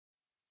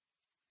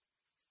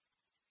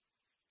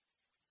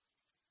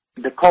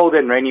The cold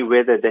and rainy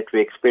weather that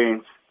we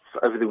experienced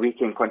over the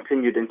weekend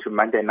continued into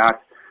Monday night.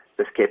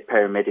 This kept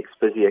paramedics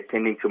busy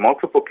attending to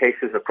multiple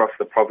cases across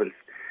the province.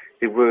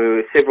 There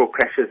were several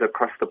crashes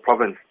across the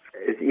province.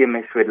 As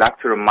EMS, we'd like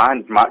to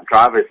remind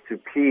drivers to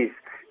please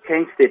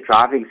change their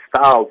driving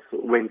styles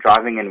when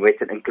driving in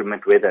wet and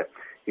inclement weather.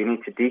 You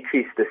need to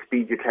decrease the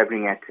speed you're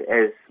traveling at,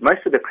 as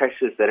most of the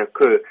crashes that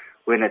occur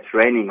when it's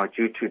raining are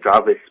due to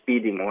drivers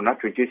speeding or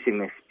not reducing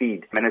their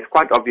speed. And it's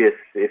quite obvious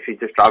if you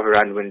just drive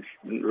around when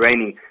it's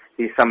raining,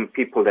 there's some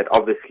people that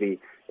obviously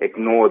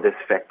ignore this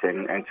fact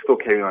and still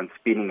carry on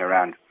speeding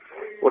around.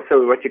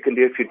 Also, what you can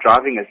do if you're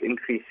driving is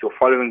increase your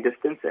following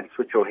distance and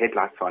switch your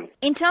headlights on.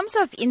 In terms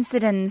of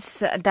incidents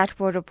that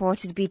were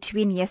reported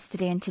between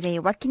yesterday and today,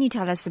 what can you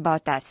tell us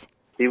about that?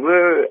 There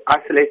were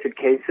isolated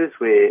cases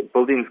where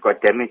buildings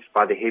got damaged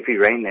by the heavy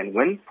rain and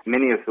wind.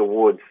 Many of the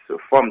wards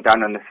from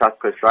down on the south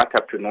coast right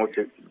up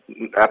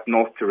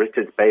north to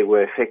Richards Bay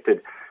were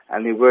affected,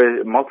 and there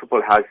were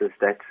multiple houses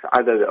that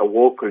either a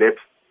wall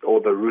collapsed or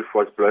the roof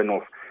was blown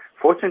off.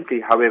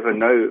 Fortunately, however,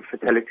 no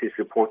fatalities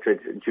reported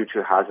due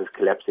to houses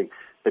collapsing,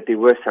 but there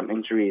were some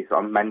injuries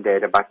on Monday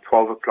at about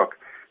 12 o'clock.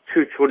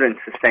 2 children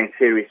sustained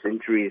serious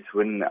injuries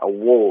when a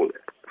wall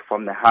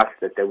from the house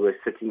that they were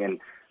sitting in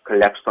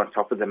collapsed on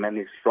top of them, and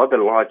these rather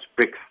large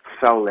bricks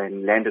fell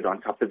and landed on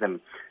top of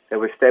them. They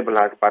were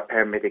stabilized by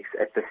paramedics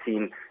at the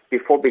scene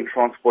before being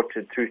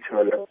transported through to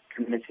a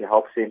community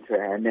health center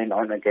and then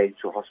on again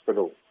to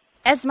hospital.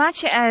 As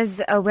much as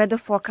weather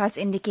forecasts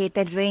indicate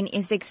that rain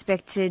is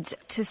expected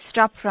to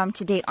stop from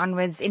today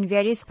onwards in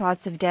various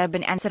parts of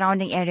Durban and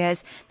surrounding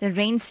areas, the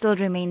rain still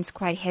remains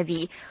quite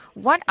heavy.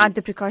 What are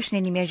the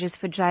precautionary measures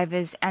for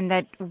drivers, and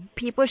that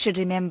people should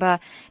remember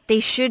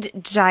they should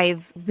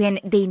drive when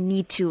they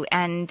need to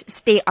and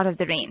stay out of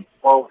the rain?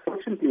 Well,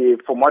 fortunately,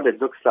 from what it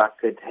looks like,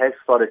 it has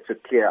started to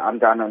clear. I'm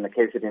down on the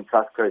KZN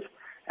South Coast,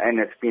 and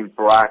it's been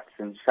bright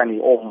and sunny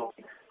all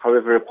morning.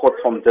 However,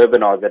 reports from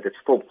Durban are that it's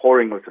still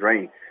pouring with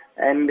rain.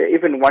 And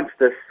even once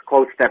this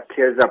cold snap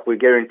clears up, we're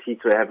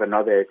guaranteed to have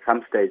another at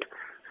some stage.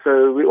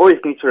 So we always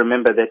need to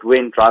remember that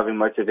when driving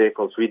motor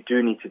vehicles, we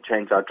do need to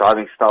change our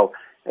driving style.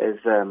 As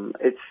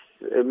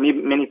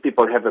many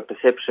people have a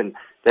perception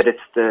that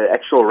it's the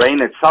actual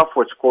rain itself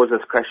which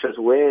causes crashes,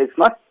 where it's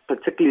not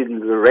particularly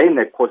the rain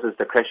that causes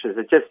the crashes.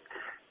 It just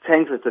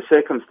changes the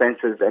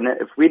circumstances. And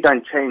if we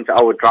don't change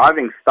our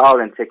driving style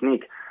and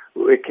technique,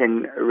 it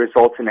can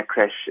result in a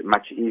crash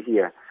much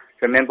easier.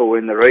 Remember,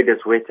 when the road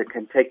is wet, it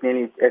can take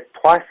nearly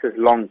twice as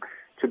long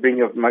to bring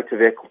your motor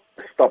vehicle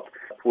to stop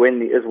when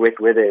there is wet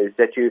weather. Is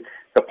that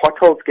the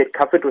potholes get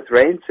covered with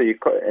rain,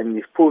 and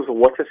these pools of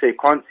water, so you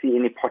can't see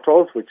any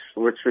potholes,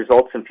 which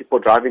results in people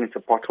driving into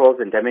potholes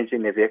and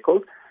damaging their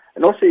vehicles.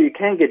 And also, you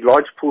can get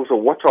large pools of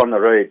water on the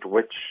road,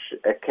 which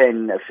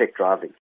can affect driving.